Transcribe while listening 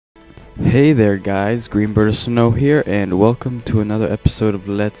Hey there guys, Greenbird of Snow here, and welcome to another episode of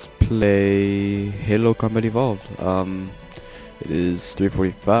Let's Play Halo Combat Evolved. It is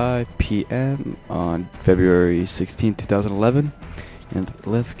 3:45 p.m. on February 16, 2011, and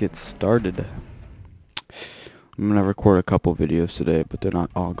let's get started. I'm gonna record a couple videos today, but they're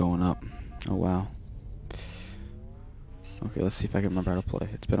not all going up. Oh wow. Okay, let's see if I can remember how to play.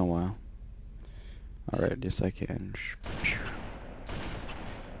 It's been a while. Alright, yes I can.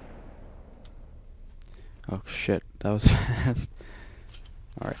 Oh shit, that was fast.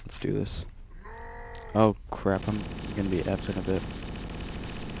 Alright, let's do this. Oh crap, I'm gonna be effed in a bit.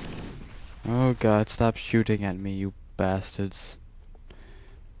 Oh god, stop shooting at me, you bastards.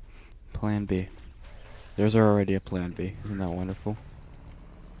 Plan B. There's already a plan B. Isn't that wonderful?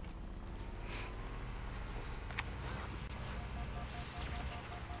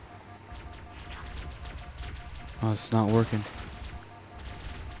 Oh, it's not working.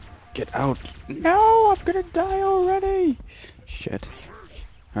 Get out! No, I'm gonna die already! Shit.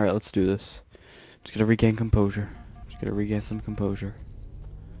 Alright, let's do this. Just gotta regain composure. Just gotta regain some composure.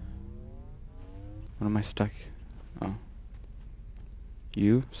 When am I stuck? Oh.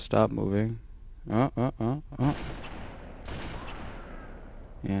 You, stop moving. Oh.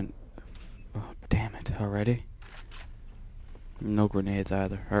 And... oh, damn it, already? No grenades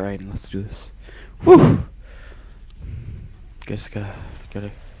either. Alright, let's do this. Whew! Just gotta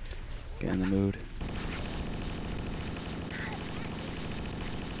get in the mood.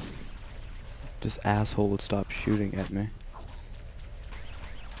 This asshole would stop shooting at me.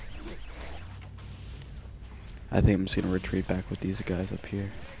 I think I'm just gonna retreat back with these guys up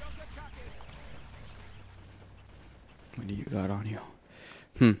here. What do you got on you?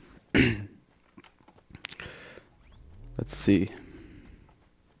 Let's see.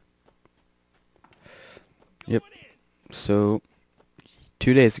 Yep. So,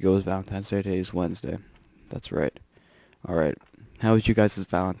 2 days ago was Valentine's Day. Today is Wednesday. That's right. Alright. How was you guys'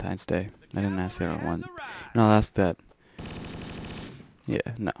 Valentine's Day? I didn't ask that on one. No, I'll ask that. Yeah,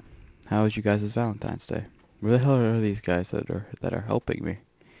 no. How was you guys' Valentine's Day? Where the hell are these guys that are helping me?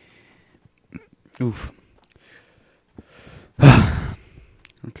 Oof.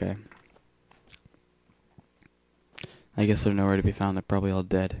 Okay. I guess they're nowhere to be found. They're probably all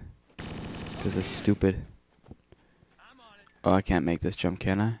dead. Because it's stupid. Oh, I can't make this jump,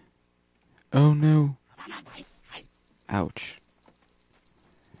 can I? Oh no. Ouch.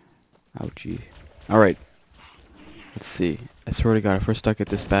 Ouchie. Alright. Let's see. I swear to God, if we're stuck at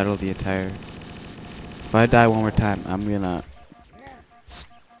this battle the entire... if I die one more time, I'm gonna...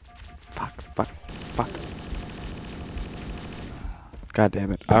 Fuck. God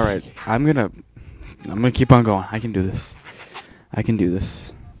damn it. Alright. I'm gonna keep on going. I can do this. I can do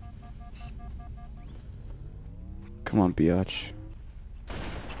this. Come on, biatch.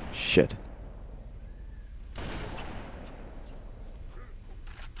 Shit.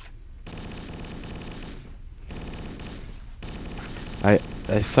 I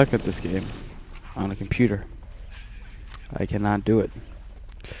suck at this game on a computer. I cannot do it.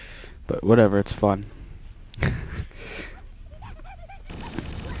 But whatever, it's fun.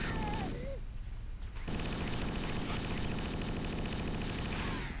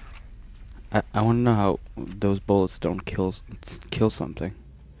 I want to know how those bullets don't kill something.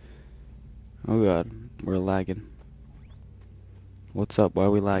 Oh god, we're lagging. What's up? Why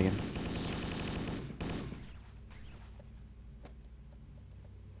are we lagging?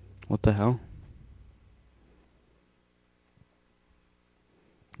 What the hell?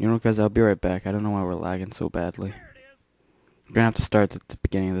 You know, guys, I'll be right back. I don't know why we're lagging so badly. We're gonna have to start at the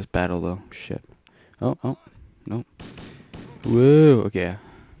beginning of this battle, though. Shit. Oh, no. Whoa, okay.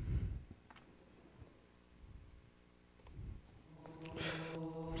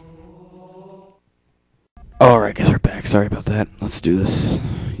 Alright, guys, we're back. Sorry about that. Let's do this.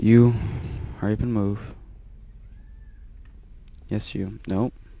 You, hurry up and move. Yes, you.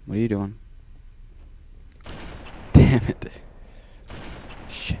 Nope. What are you doing? Damn it.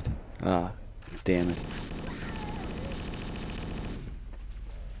 Shit. Ah, damn it.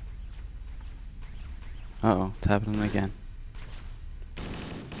 Uh-oh, it's happening again.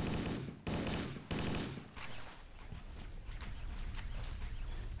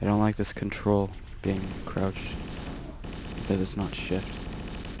 I don't like this control being crouched because it's not shift.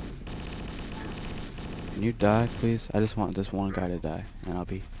 Can you die, please? I just want this one guy to die, and I'll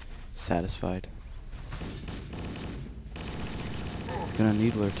be satisfied. He's gonna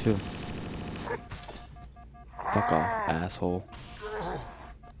needler too. Fuck off, asshole.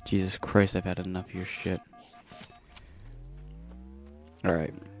 Jesus Christ, I've had enough of your shit.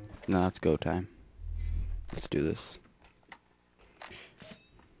 Alright, now it's go time. Let's do this.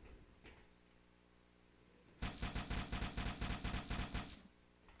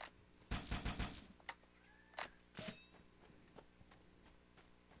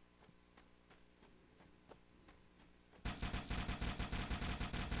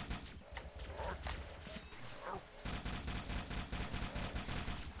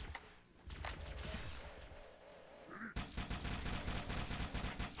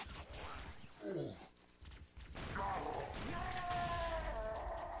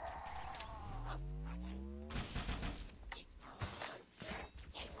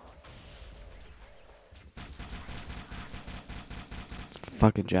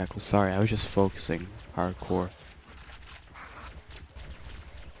 fucking jackal. Sorry, I was just focusing hardcore.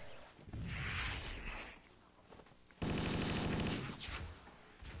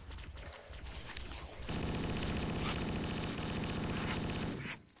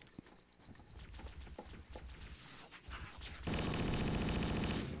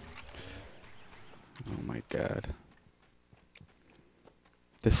 Oh my god.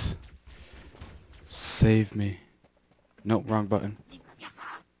 This... Save me. Nope, wrong button.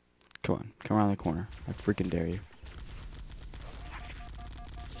 Come on, come around the corner. I freaking dare you.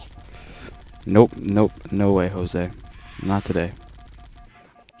 Nope, nope, no way, Jose. Not today.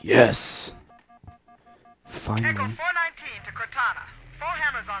 Yes! Finally. Echo 419 to Cortana.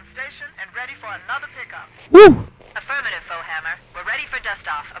 Foehammer's on station and ready for another pickup. Woo! Affirmative, Foehammer. We're ready for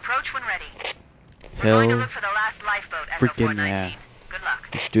dust-off. Approach when ready. We're Hell going to look for the last lifeboat, Echo freaking 419. yeah. Good luck.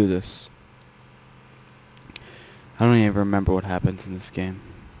 Let's do this. I don't even remember what happens in this game.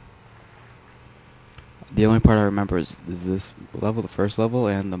 The only part I remember is this level, the first level,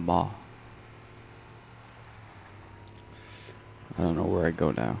 and the maw. I don't know where I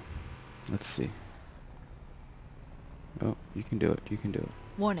go now. Let's see. Oh, you can do it. You can do it.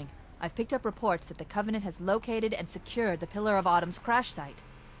 Warning. I've picked up reports that the Covenant has located and secured the Pillar of Autumn's crash site.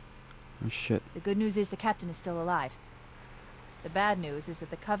 Oh shit. The good news is the captain is still alive. The bad news is that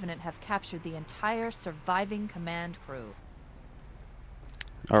the Covenant have captured the entire surviving command crew.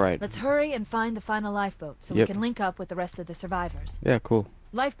 Alright. Let's hurry and find the final lifeboat so we can link up with the rest of the survivors. Yeah, cool.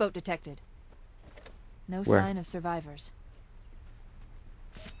 Lifeboat detected. No Where? sign of survivors.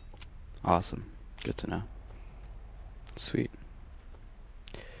 Awesome. Good to know. Sweet.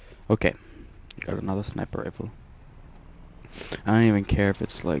 Okay. Got another sniper rifle. I don't even care if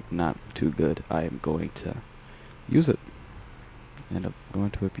it's like not too good. I am going to use it. And I'm going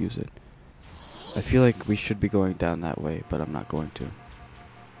to abuse it. I feel like we should be going down that way, but I'm not going to. Do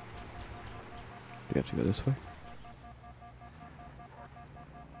we have to go this way?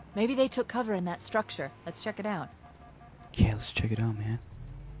 Maybe they took cover in that structure. Let's check it out. Yeah, let's check it out, man.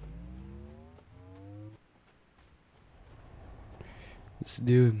 Let's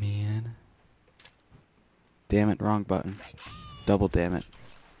do it, man. Damn it, wrong button. Double damn it.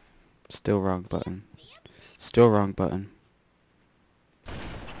 Still wrong button. Still wrong button.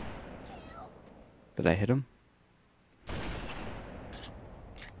 Did I hit him?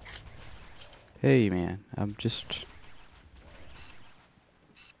 Hey, man. I'm just...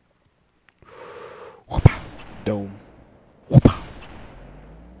 Whoop-pow. Dome. Whoop-pow.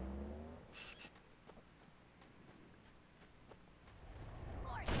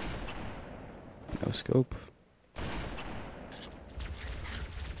 No scope.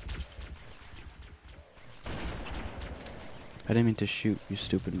 I didn't mean to shoot, you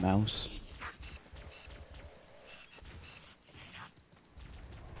stupid mouse.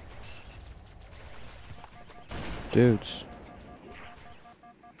 Dudes.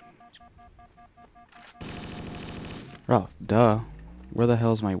 Oh, duh. Where the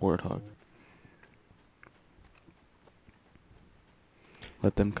hell's my warthog?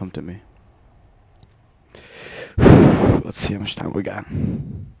 Let them come to me. Let's see how much time we got.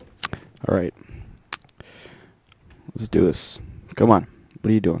 Alright. Let's do this. Come on. What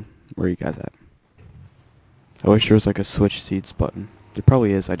are you doing? Where are you guys at? I wish there was like a switch seats button. There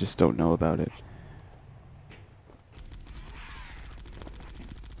probably is, I just don't know about it.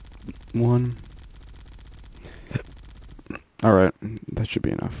 One. Alright, that should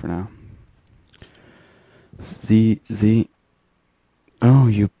be enough for now. Z. Oh,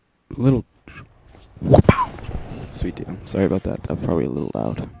 you little... Whoop-pow. Sweet deal. Sorry about that. That's probably a little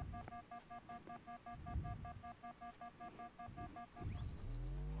loud.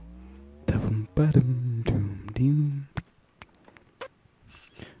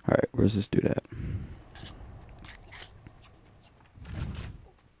 Alright, where's this dude at?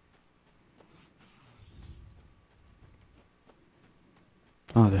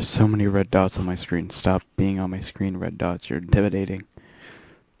 Oh, there's so many red dots on my screen. Stop being on my screen, red dots. You're intimidating.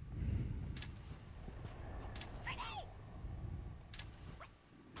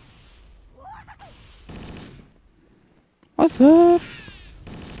 What's up?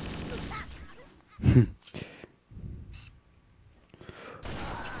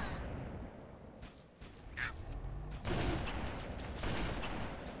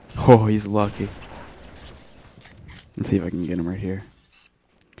 Oh, he's lucky. Let's see if I can get him right here.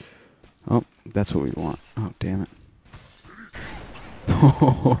 Oh, that's what we want. Oh, damn it.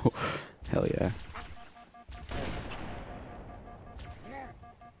 Oh, hell yeah.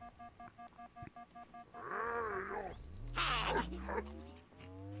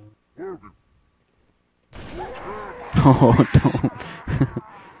 Oh, don't.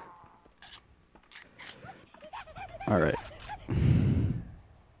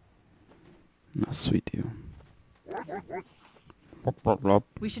 Oh, sweet deal.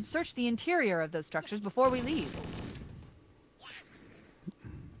 We should search the interior of those structures before we leave.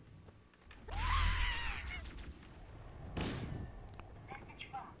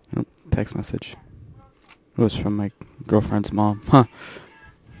 Oh, text message. Oh, it's from my girlfriend's mom. Huh.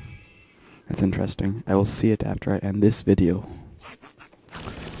 That's interesting. I will see it after I end this video.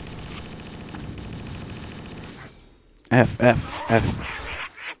 F. Does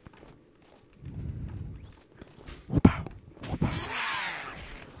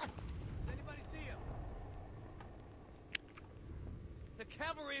anybody see him? The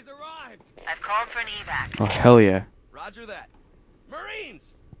cavalry's arrived. I've called for an evac. Oh, hell yeah. Roger that.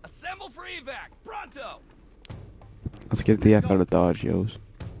 Marines, assemble for evac, pronto. Let's get the F out of Dodge, yos.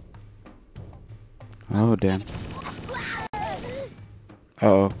 Oh, damn.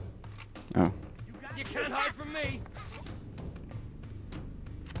 Uh-oh. Oh. You can't hide from me.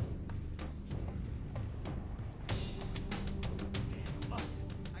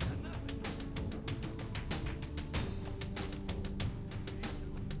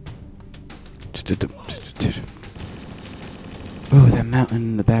 Oh, that mountain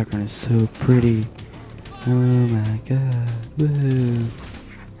in the background is so pretty. Oh my god. Whoa.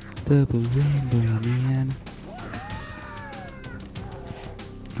 Double rainbow, man.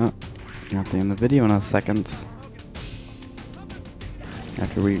 Oh, you're have to end the video in a second.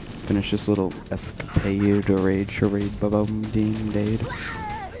 After we finish this little escapade or raid, charade, ba-bum, ding, dade.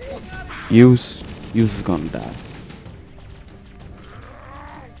 Use is gonna die.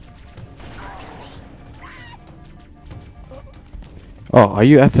 Oh, are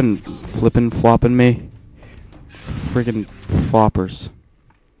you effing flopping me? Friggin' floppers.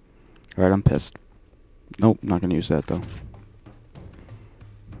 Alright, I'm pissed. Nope, not gonna use that though.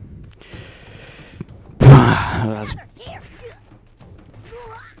 That's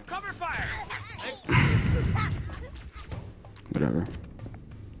Cover fire. whatever.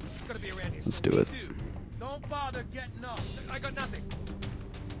 It's gonna be around here. Let's do it. Don't bother getting up. I got nothing.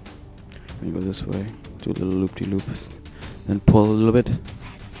 Let me go this way. Do a little loop-de-loops. Then pull a little bit.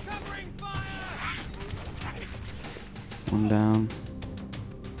 Covering fire. One down.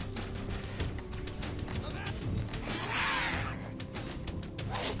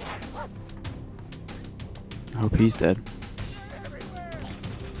 I hope he's dead.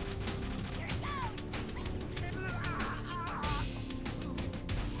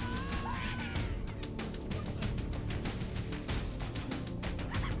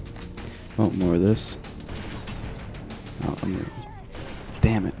 Oh, more of this. Oh,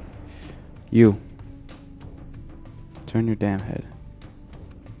 damn it. You. Turn your damn head.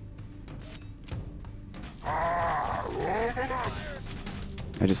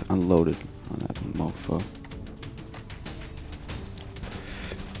 I just unloaded on that mofo.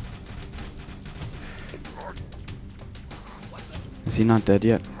 Is he not dead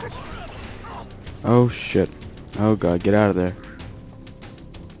yet? Oh shit. Oh god, get out of there.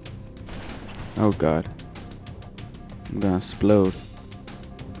 Oh god. I'm gonna explode.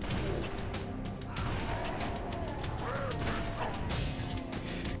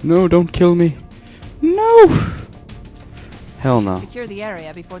 No, don't kill me. No! Hell no. Secure the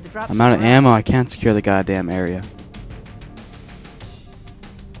area before the drop. I'm out of ammo. I can't secure the goddamn area.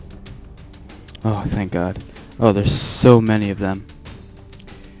 Oh, thank God. Oh, there's so many of them.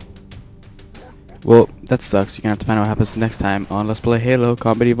 Well, that sucks. You're gonna have to find out what happens next time on Let's Play Halo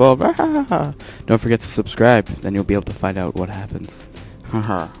Combat Evolved. Don't forget to subscribe. Then you'll be able to find out what happens.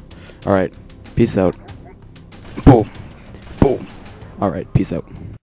 Alright. Peace out. Boom. Boom. Alright. Peace out.